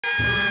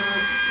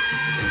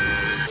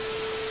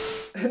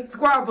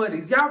Squad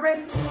buddies, y'all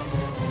ready?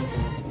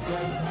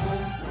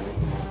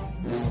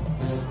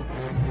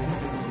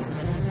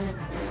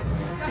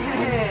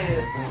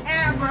 Yes,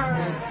 Amber.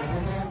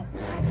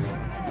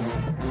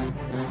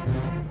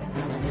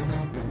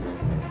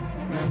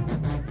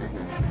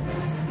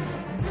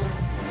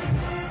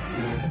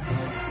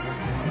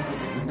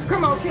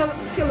 Come on,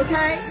 Killer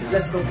K.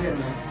 Let's go get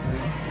him.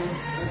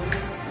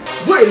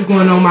 What is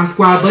going on, my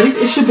squad buddies?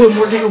 It's your boy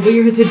Morgan, and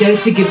we're here today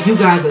to give you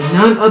guys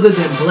none other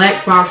than Black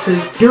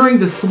Foxes during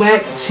the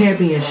SWAC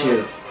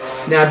Championship.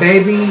 Now,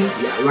 baby,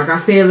 like I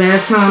said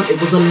last time, it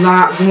was a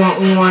lot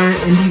going on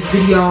in these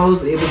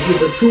videos. It was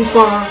either too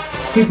far,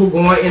 people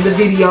going in the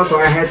video, so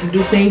I had to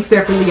do things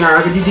separately. I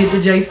already did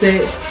the J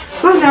sets.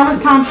 So now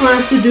it's time for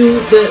us to do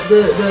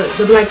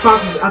the Black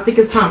Foxes. I think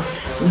it's time.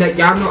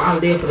 Y'all know I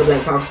live for the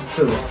Black Foxes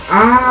too.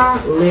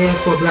 I live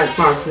for Black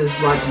Foxes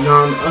like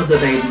none other,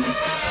 baby.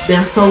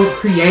 They're so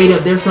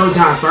creative. They're so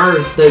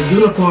diverse. The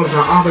uniforms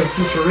are always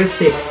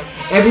futuristic.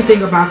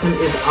 Everything about them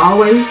is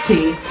always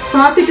tea. So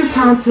I think it's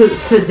time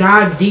to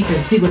dive deep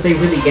and see what they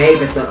really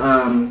gave at the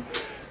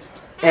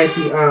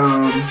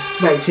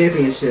SWAC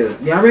Championship.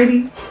 Y'all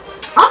ready?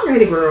 I'm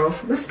ready, girl.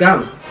 Let's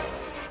go.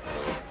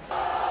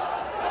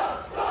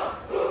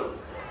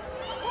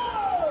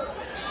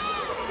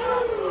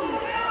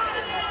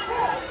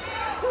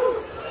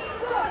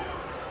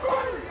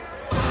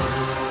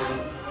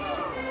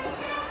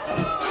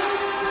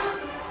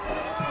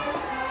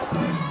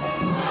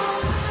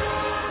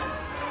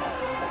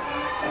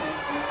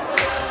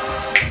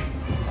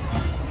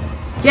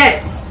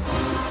 Yes!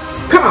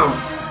 Come on!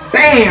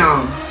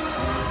 Bam!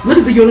 Look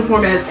at the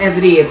uniform as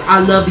it is. I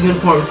love the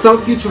uniform. It's so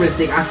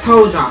futuristic. I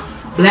told y'all,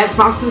 Black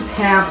Foxes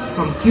have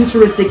some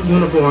futuristic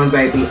uniforms,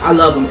 baby. I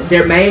love them.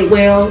 They're made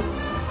well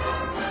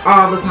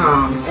all the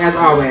time, as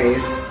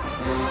always.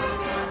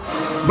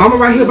 Mama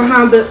right here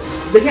behind the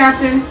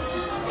captain.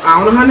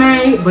 I don't know her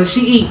name, but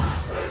she eats.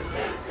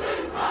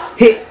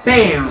 Hit,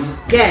 bam.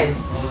 Yes.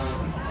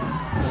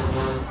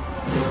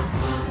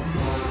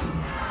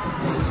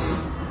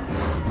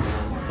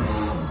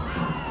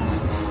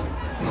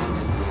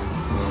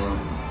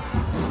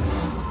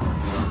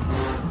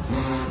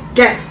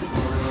 Yes.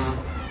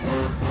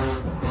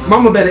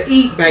 Mama better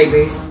eat,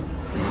 baby.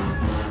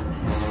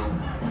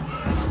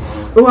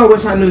 Ooh, I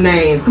wish I knew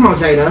names. Come on,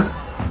 Jada.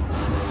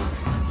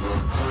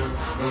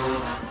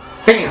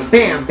 Bam,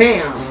 bam,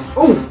 bam.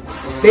 Ooh,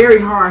 very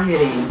hard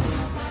hitting.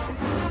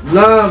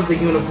 Love the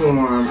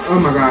uniform. Oh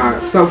my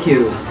God, so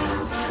cute.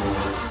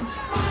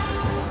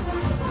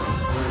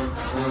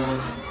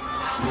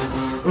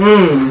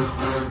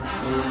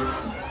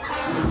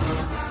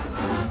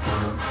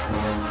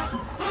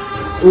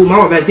 Ooh,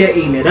 Mama back there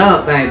eating it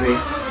up, baby.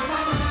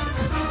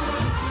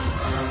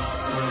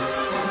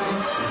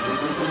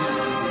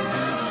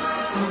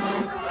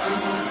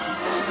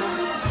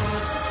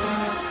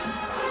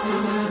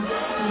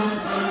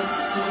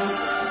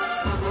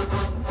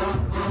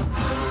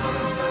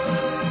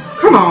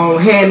 Come on,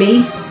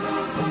 Hammy.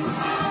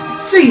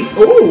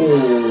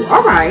 Ooh,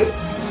 alright.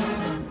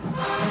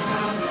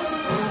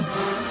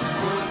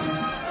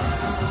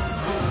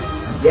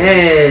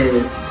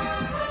 Yes.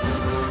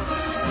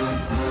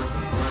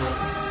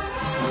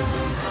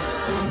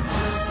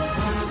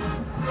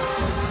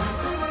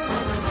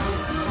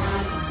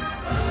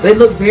 They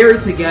look very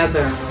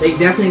together. They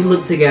definitely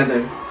look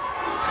together.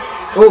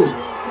 Oh,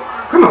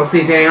 come on,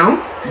 sit down.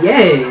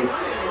 Yes.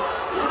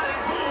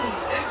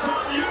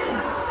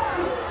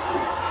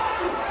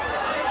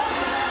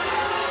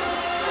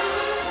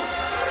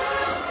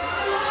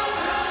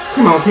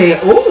 Come on, Ted.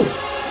 Oh.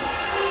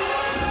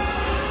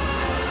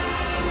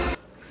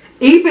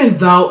 Even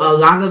though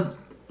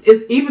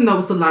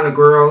it's a lot of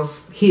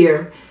girls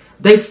here,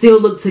 they still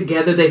look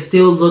together. They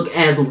still look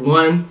as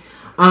one.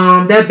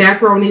 That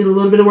back row needs a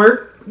little bit of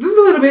work. Just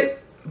a little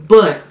bit,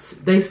 but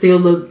they still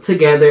look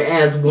together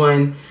as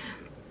one.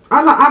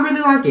 I really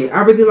like it.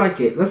 I really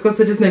like it. Let's go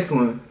to this next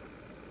one.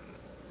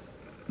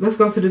 Let's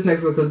go to this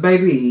next one because,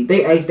 baby,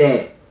 they ate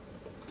that.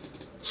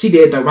 She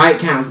did the right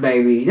counts,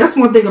 baby. That's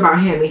one thing about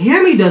Hammy.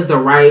 Hammy does the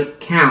right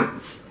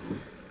counts.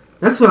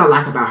 That's what I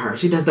like about her.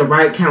 She does the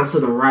right counts to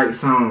the right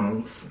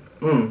songs.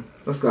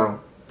 Let's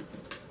go.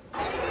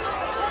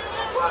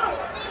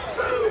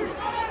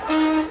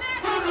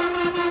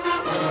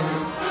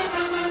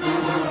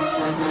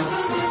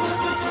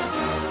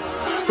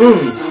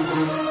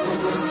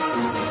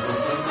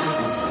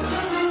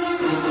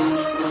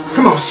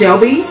 Come on,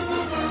 Shelby.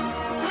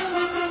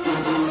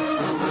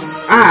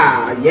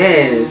 Ah,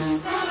 yes.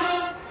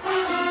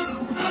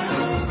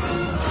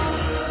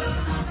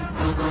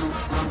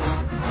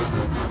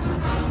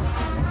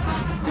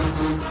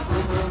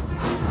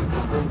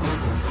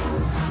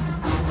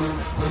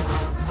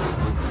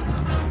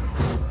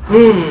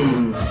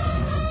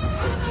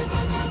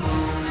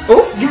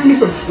 Oh, give me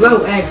some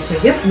slow action.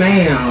 Yes,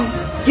 ma'am.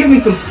 Give me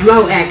some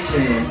slow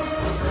action.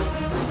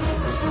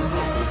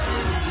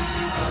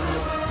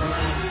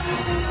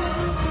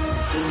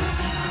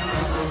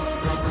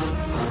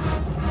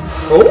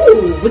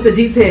 Oh, with the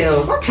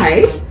details.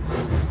 Okay.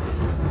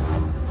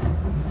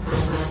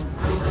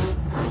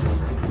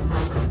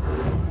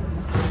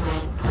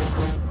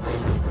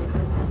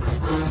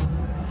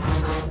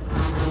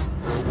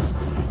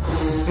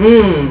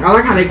 I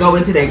like how they go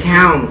into that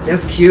count.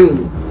 That's cute.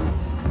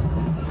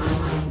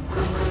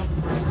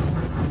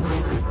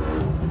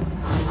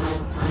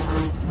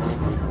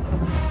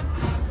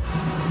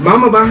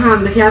 Mama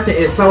behind the captain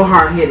is so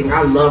hard hitting.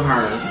 I love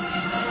her.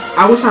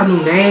 I wish I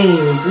knew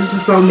names. There's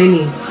just so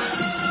many.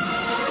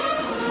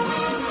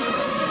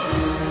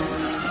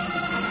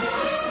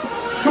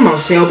 Come on,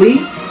 Shelby.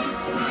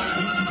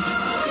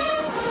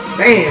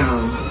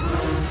 Bam.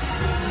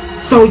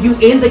 So you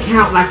end the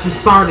count like you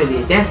started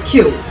it. That's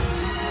cute.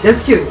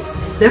 That's cute.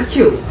 That's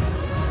cute.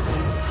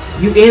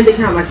 You end the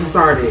count like you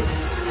started.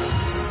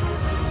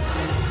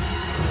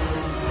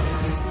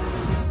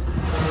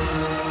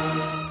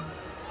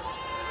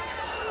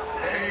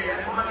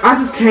 I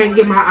just can't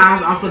get my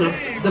eyes off of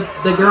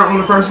the girl on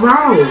the first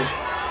row.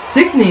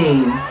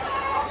 Sickening.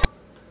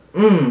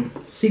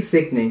 She's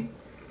sickening.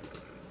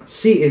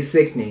 She is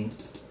sickening.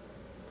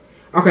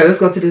 Okay, let's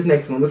go to this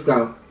next one. Let's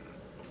go.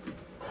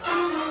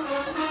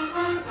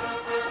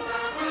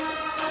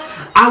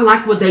 I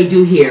like what they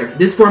do here.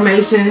 This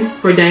formation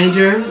for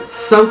danger,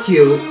 so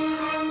cute.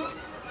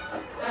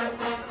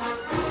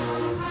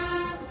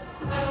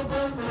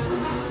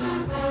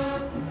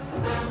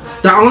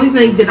 The only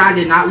thing that I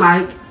did not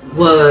like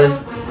was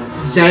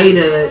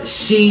Jada.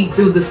 She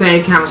threw the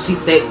same count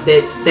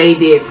that they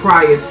did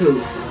prior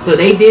to. So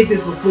they did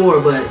this before,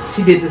 but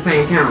she did the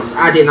same counts.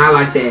 I did not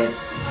like that.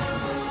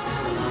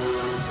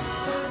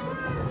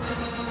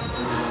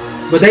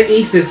 But they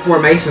eat this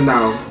formation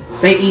though.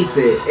 They eat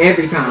it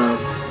every time.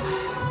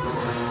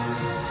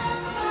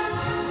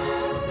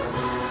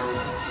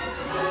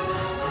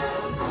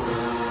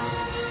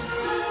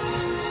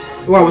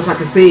 Oh, I wish I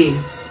could see.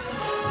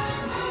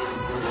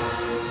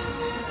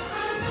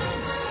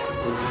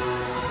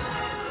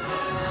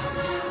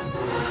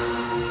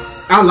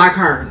 I like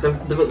her. The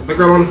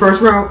girl on the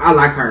first row, I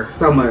like her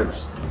so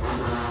much.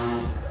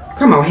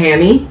 Come on,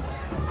 Hammy.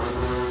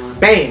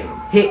 Bam.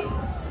 Hit.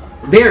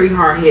 Very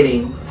hard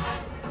hitting.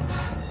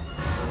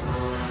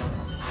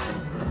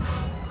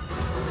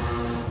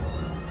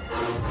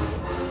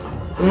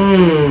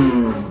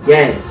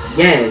 Yes,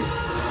 yes.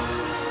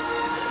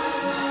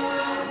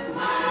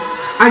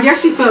 I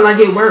guess she felt like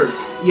it worked,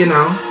 you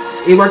know.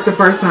 It worked the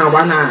first time,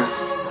 why not?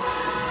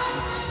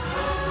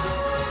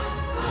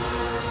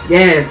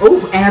 Yes.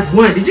 Oh, as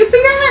one. Did you see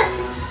that?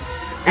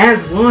 As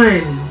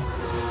one.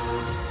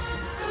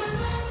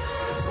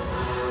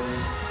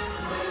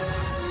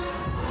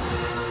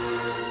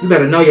 You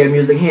better know your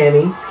music,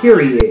 Hammy.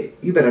 Period.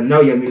 You better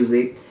know your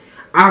music.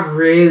 I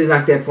really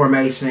like that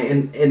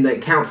formation and the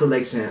count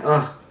selection.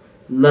 Ugh.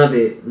 Love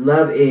it.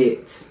 Love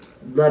it.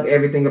 Love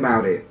everything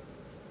about it.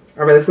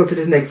 Alright, let's go to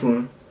this next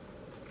one.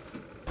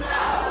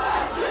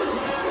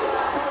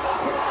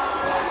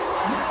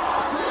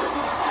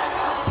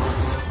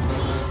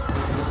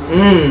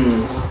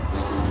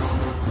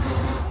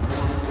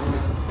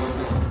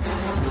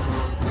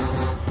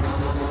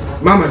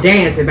 Mama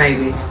dancing,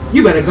 baby.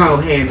 You better go,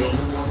 Hammy.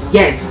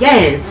 Yes,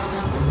 yes.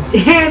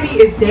 Hammy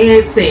is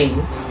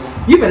dancing.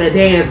 You better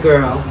dance,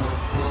 girl.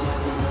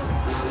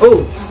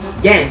 Oh,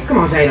 yes. Come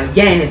on, Jada.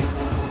 Yes.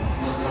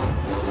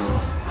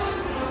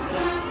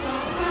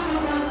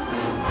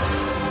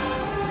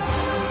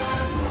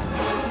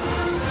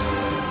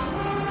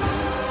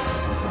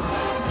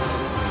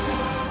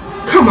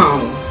 Come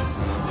on.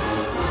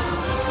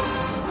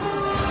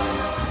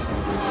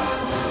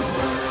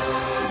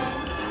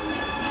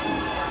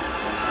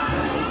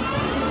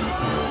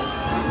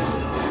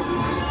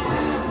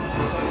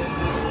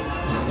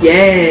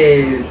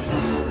 Yes.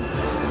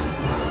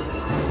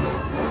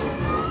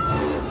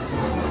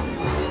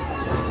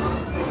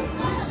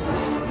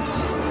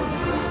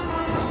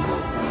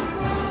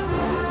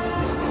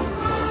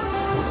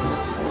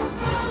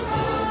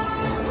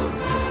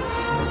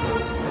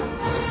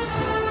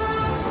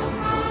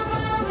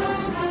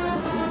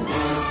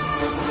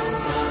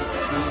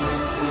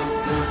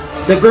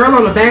 The girl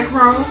on the back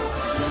row,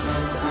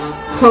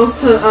 close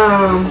to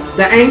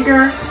the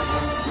anchor,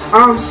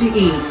 all she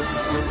eats.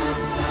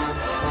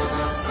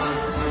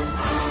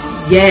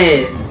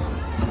 Yes.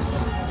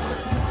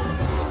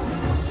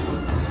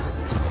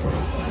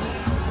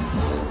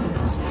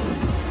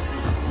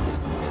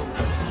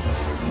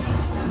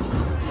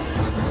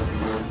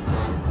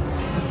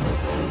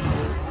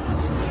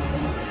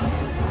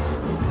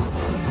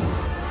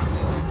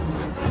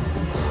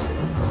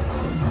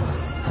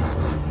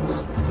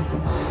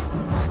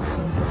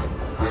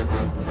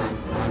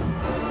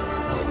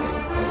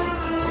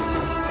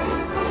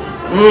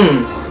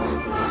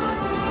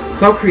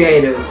 So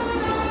creative.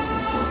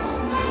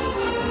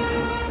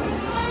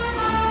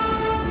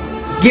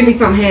 Give me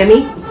some,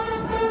 Hammy.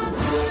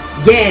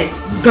 Yes.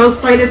 Go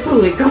straight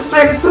into it. Go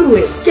straight into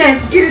it. Yes.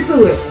 Get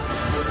into it.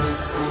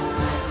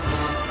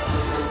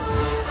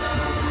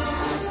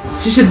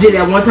 She should have did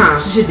that one time.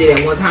 She should have did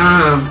that one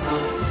time.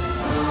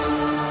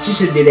 She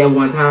should have did that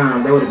one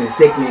time. That would have been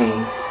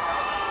sickening.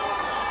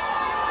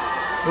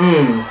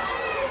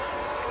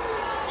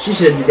 She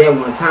should have did that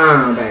one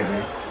time,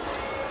 baby.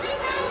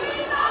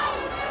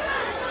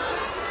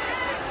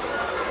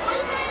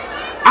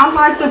 I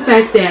like the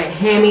fact that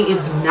Hammy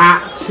is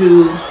not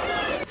too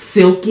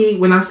silky.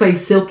 When I say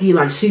silky,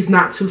 like she's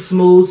not too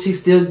smooth. She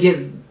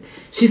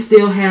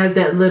still has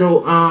that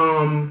little,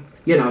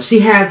 you know, she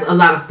has a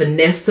lot of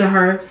finesse to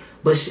her,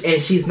 but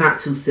she's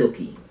not too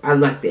silky. I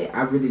like that.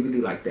 I really,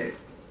 really like that.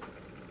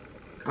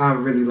 I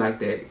really like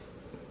that.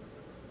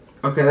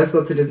 Okay, let's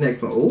go to this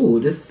next one. Ooh,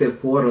 this is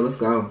 5th quarter. Let's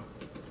go.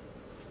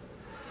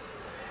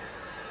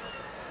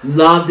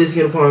 Love this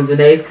uniform.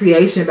 Zanae's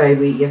creation,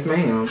 baby. Yes,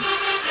 ma'am.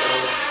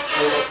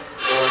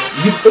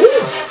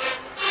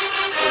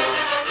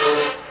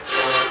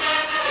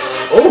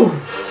 Ooh.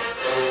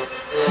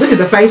 Look at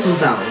the facials,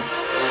 though.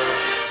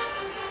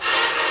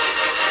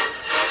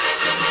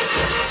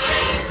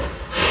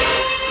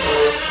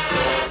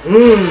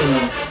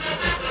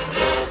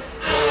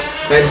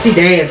 Baby, she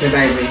dancing,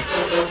 baby.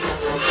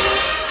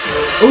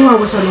 Oh, I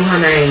wish I knew her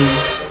name.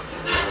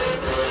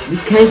 You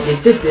can't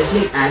get this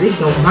nigga out of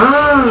your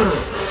mind.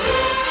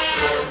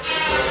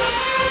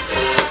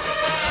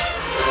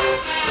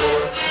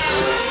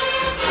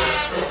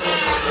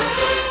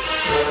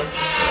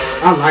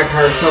 I like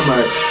her so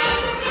much.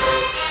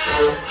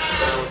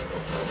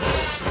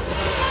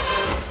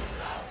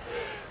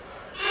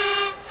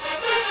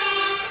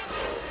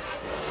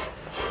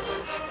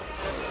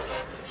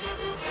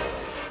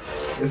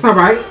 It's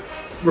alright.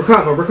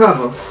 Recover,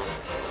 recover.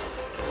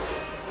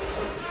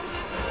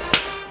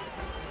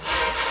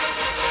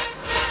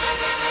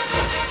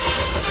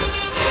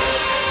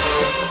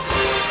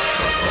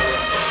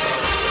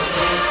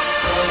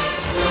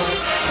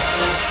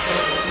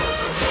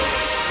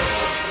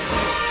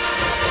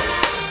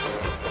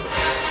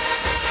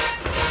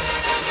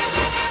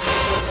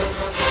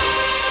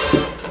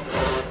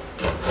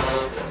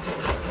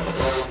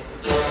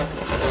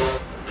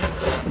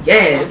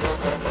 Yes.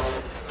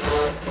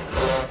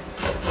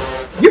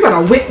 You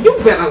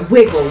better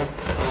wiggle.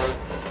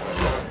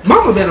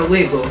 Mama better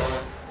wiggle.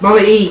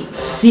 Mama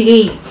eats. She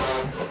eats.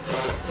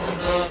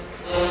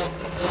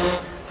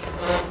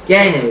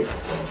 Yes.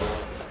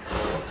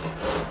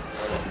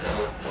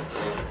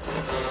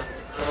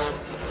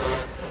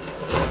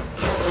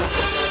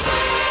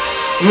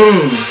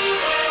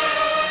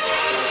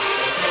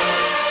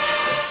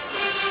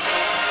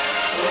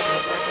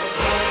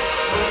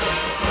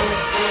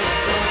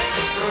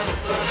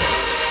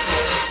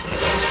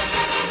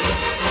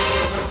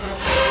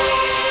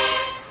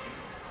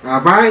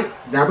 Alright,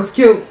 that was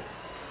cute.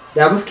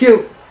 That was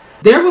cute.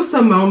 There was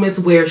some moments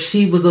where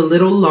she was a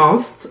little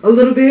lost a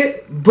little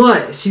bit,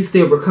 but she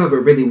still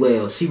recovered really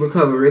well. She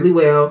recovered really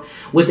well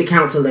with the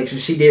count selection.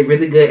 She did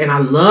really good, and I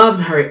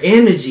loved her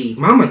energy.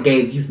 Mama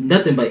gave you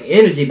nothing but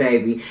energy,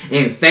 baby.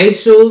 And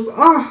facials,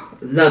 oh,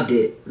 loved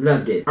it.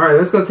 Loved it. Alright,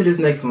 let's go to this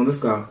next one. Let's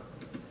go.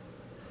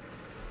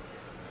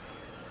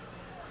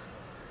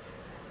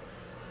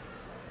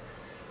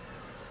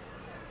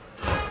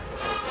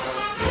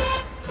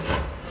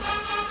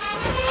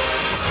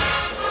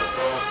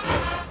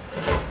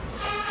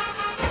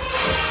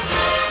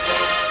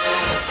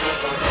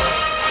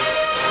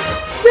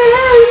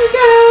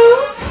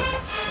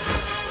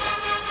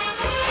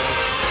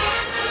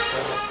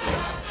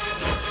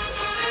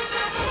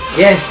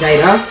 Yes,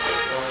 Jada.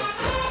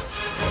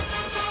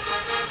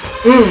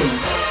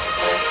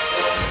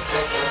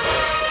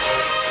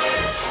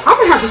 I'm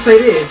gonna have to say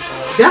this.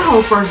 That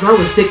whole first row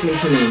was sickening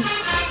to me.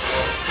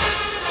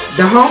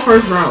 The whole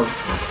first row.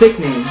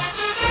 Sickening.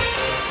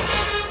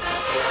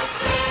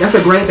 That's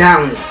a great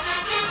balance.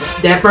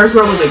 That first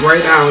row was a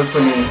great balance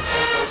for me.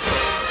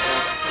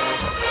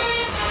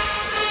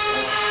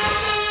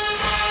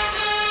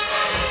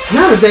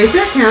 Not a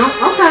J-Set count.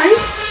 Okay.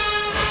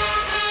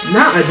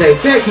 Not a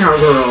J-Set count,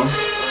 girl.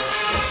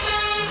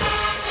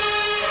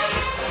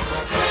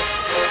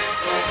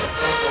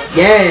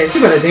 Yeah, she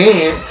better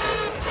dance.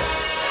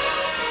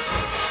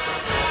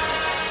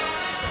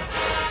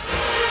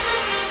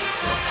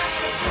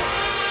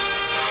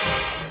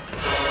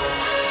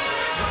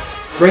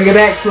 Bring it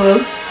back,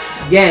 sis.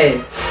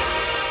 Yes.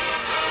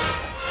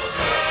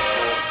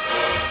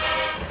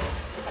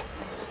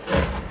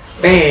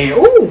 Bam.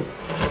 Ooh.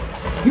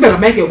 You better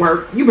make it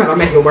work. You better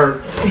make it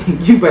work.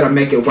 You better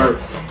make it work.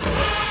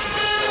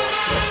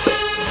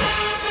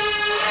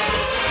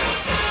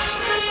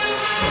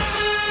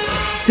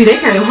 See, they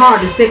came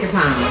hard the second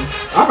time.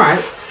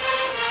 Alright.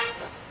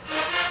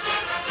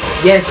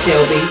 Yes,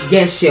 Shelby.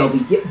 Yes,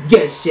 Shelby.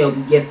 Yes,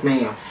 Shelby. Yes,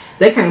 ma'am.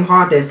 They came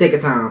hard that second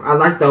time. I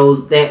like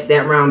those that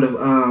round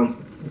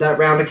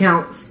of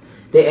counts.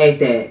 They ate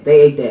that.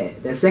 They ate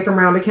that. That second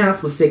round of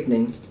counts was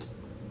sickening.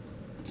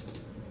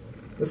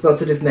 Let's go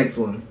to this next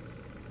one.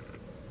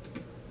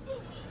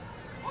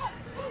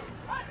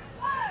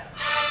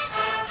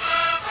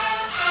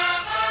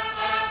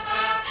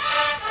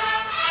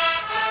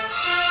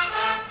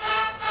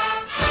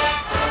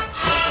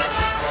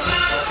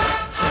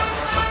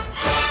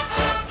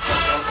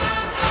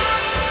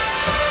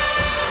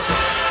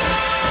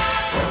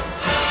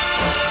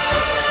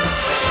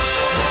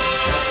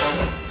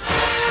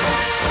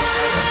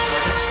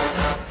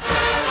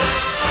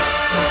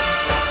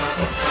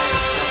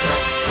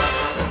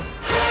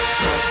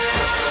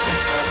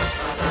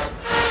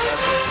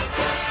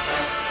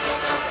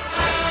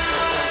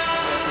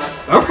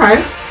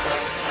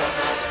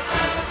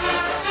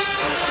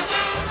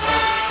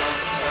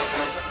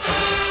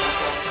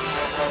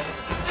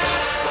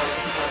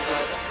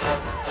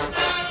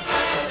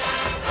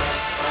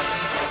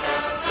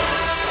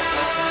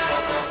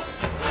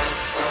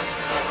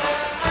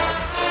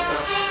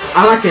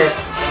 I like that.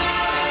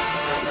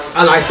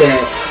 I like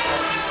that.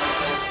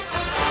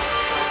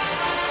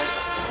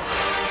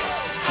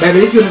 Baby,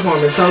 this uniform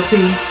is so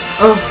tea.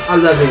 Oh, I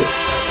love it.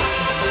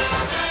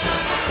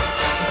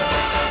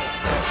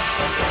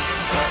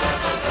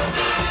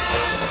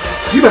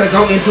 You better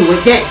go into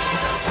it. Yeah.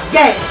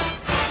 Yeah.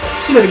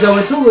 She better go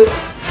into it.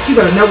 She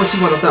better know what she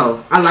want to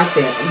throw. I like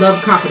that.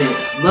 Love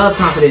confidence. Love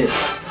confidence.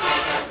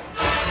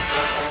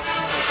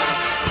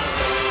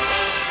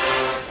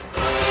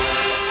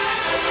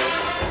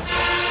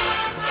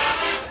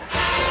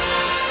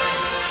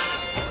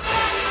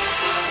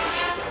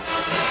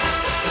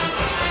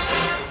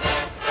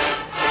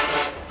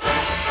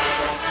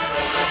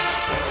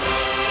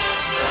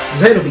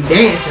 Jada be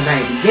dancing,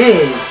 baby.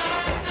 Yes.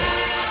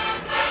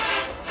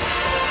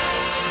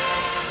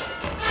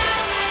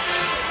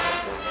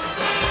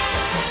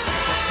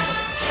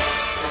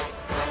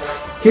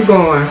 Keep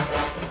going.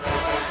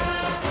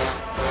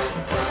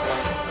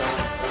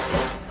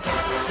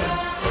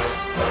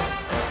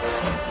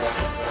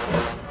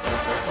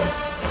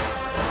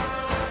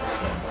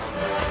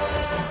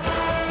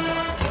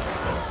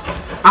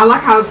 I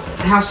like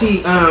how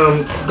she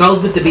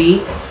goes with the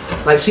beat.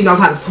 Like she knows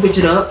how to switch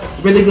it up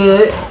really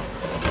good.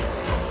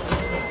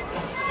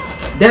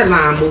 That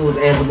line moves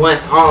as one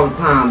all the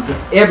time,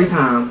 every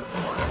time.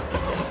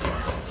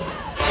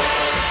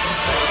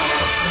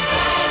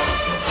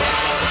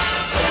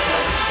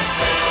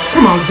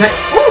 Come on, Jay.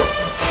 Ooh.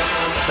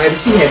 Baby,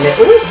 she had that.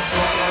 Ooh.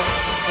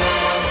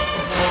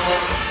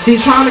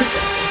 She's trying to.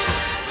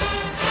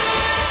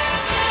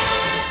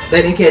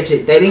 They didn't catch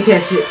it. They didn't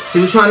catch it. She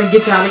was trying to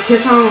get y'all to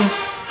catch on.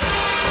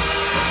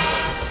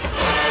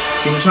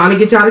 She was trying to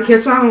get y'all to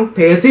catch on.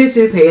 Pay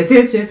attention, pay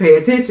attention, pay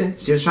attention.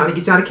 She was trying to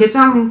get y'all to catch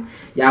on.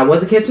 Y'all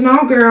wasn't catching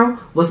on, girl.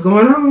 What's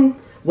going on?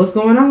 What's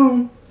going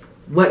on?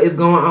 What is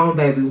going on,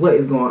 baby? What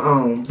is going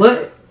on?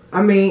 But,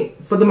 I mean,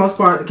 for the most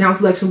part, the count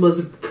selection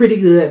was pretty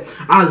good.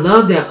 I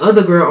love that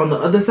other girl on the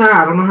other side.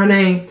 I don't know her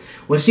name.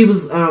 When she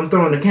was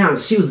throwing the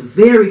counts, she was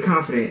very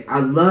confident. I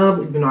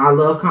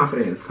love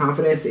confidence.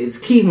 Confidence is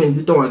key when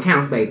you're throwing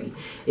counts, baby.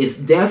 It's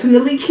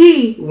definitely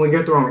key when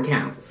you're throwing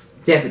counts.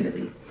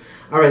 Definitely.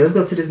 All right, let's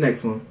go to this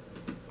next one.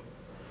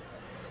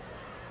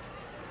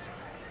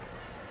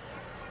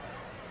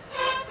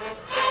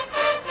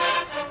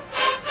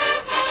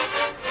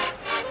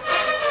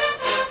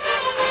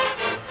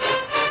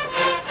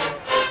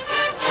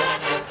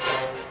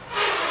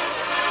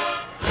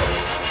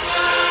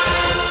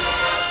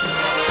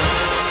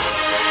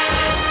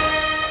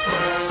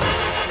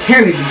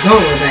 Can we be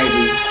going,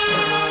 baby?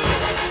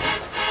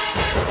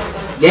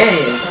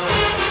 Yes.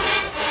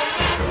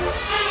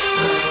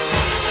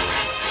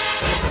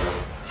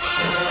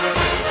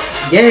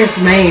 Yes,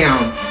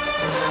 ma'am.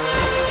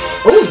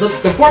 Oh,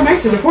 the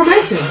formation, the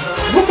formation.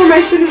 What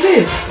formation is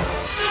this?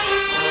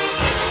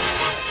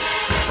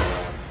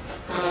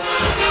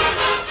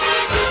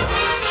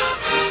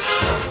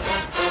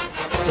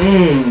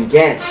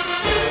 Yes.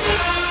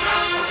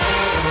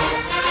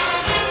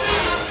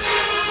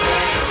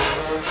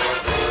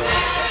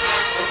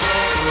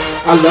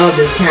 I love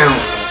this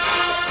count.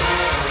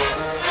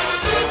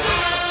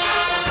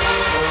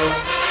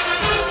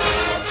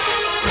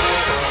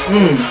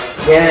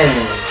 Yes.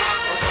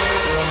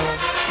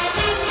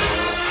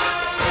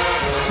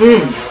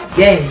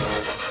 Yes.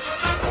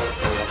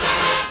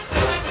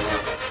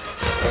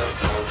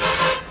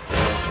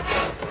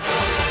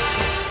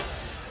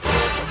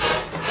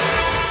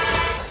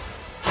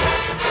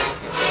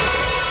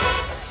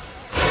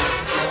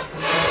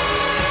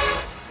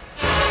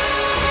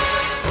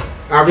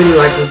 I really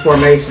like this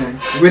formation.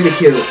 Really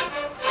cute.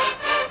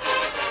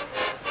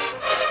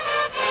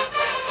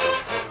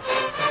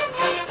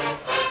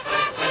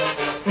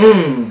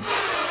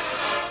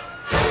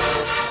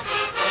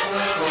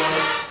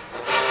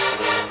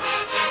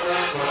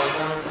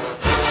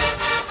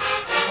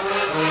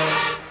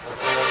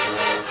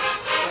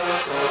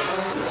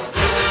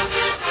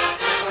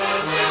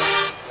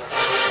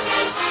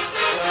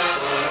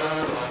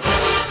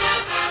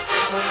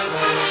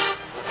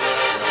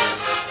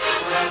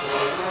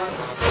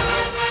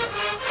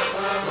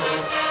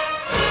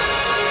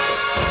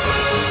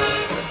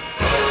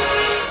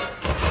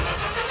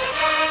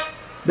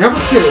 That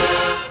was cute.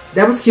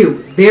 That was cute.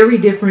 Very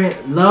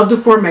different. Love the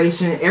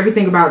formation.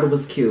 Everything about it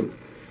was cute.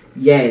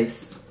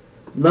 Yes.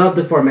 Love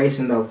the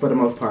formation though, for the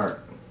most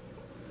part.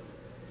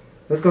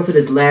 Let's go to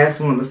this last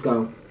one. Let's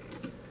go.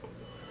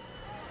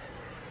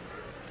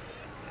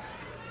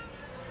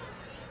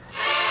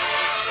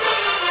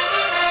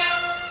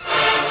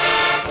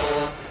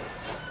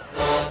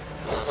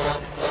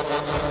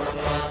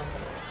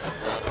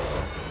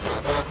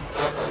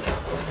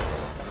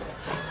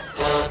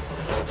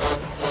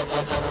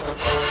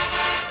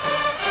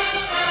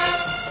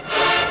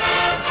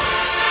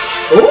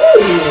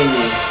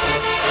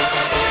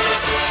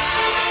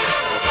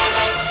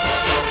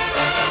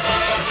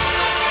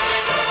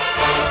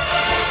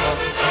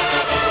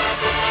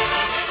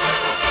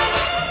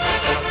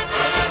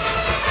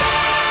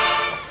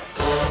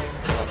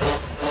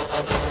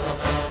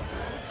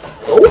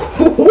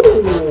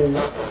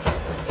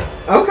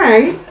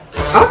 Okay.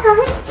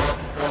 Okay.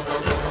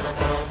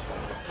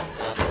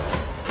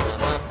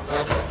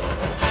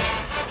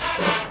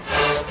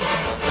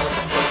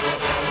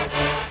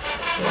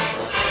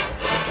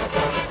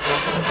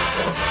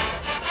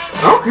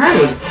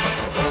 Okay.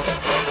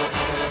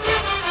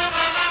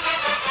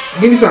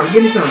 Give me some.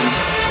 Give me some.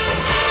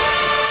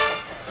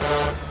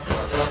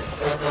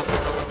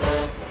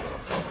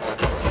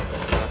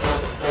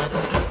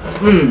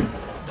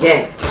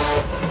 Yes.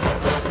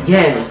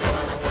 Yes.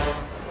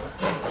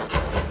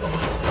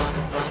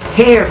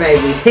 Hair,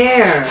 baby.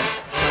 Hair.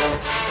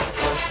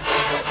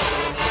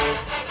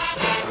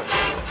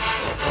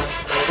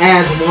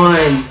 As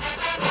one.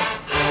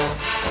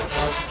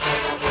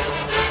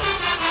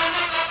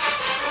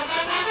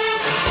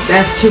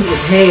 That's cute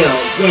as hell.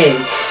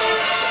 Yes.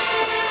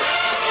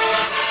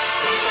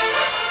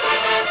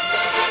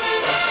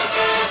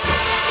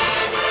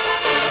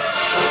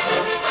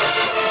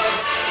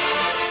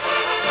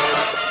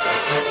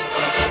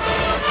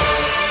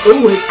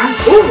 Ooh,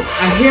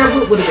 a hair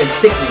whip would have been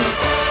sickening.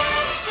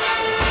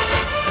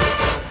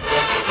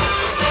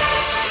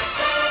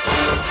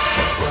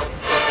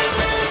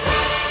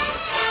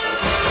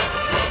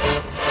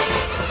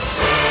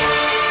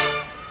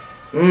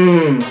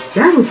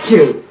 That was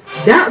cute.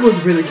 That was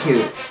really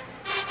cute.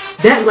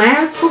 That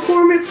last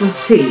performance was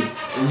T.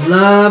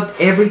 Loved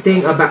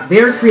everything about,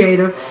 very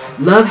creative.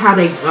 Love how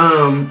they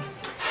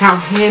how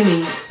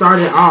Hammy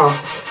started off.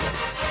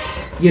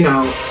 You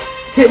know,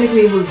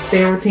 technically it was a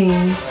stand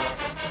routine,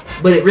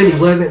 but it really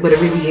wasn't, but it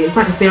really is. It's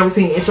like a stand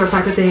routine intro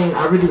type of thing.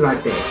 I really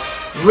like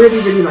that. Really,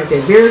 really like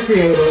that. Very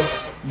creative.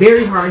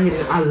 Very hard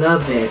hitting. I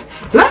love that.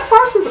 Black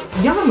Foxes,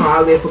 y'all know I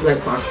live for Black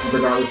Foxes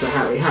regardless of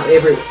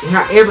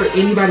however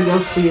anybody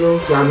else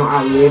feels. Y'all know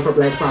I live for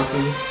Black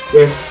Foxes.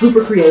 They're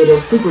super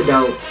creative, super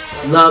dope.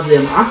 Love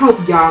them. I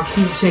hope y'all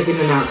keep checking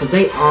them out because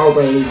they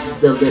always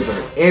deliver.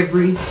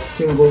 Every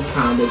single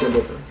time they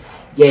deliver.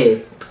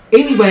 Yes.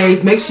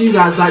 Anyways, make sure you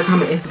guys like,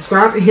 comment, and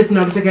subscribe, and hit the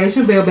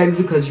notification bell, baby,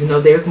 because you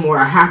know there's more.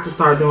 I have to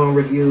start doing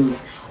reviews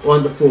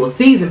on the full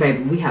season,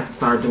 baby. We have to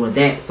start doing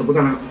that. So we're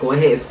going to go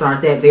ahead and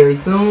start that very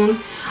soon.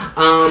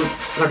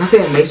 Like I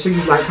said, make sure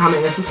you like,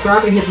 comment, and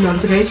subscribe, and hit the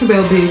notification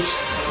bell,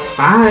 bitch.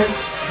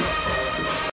 Bye.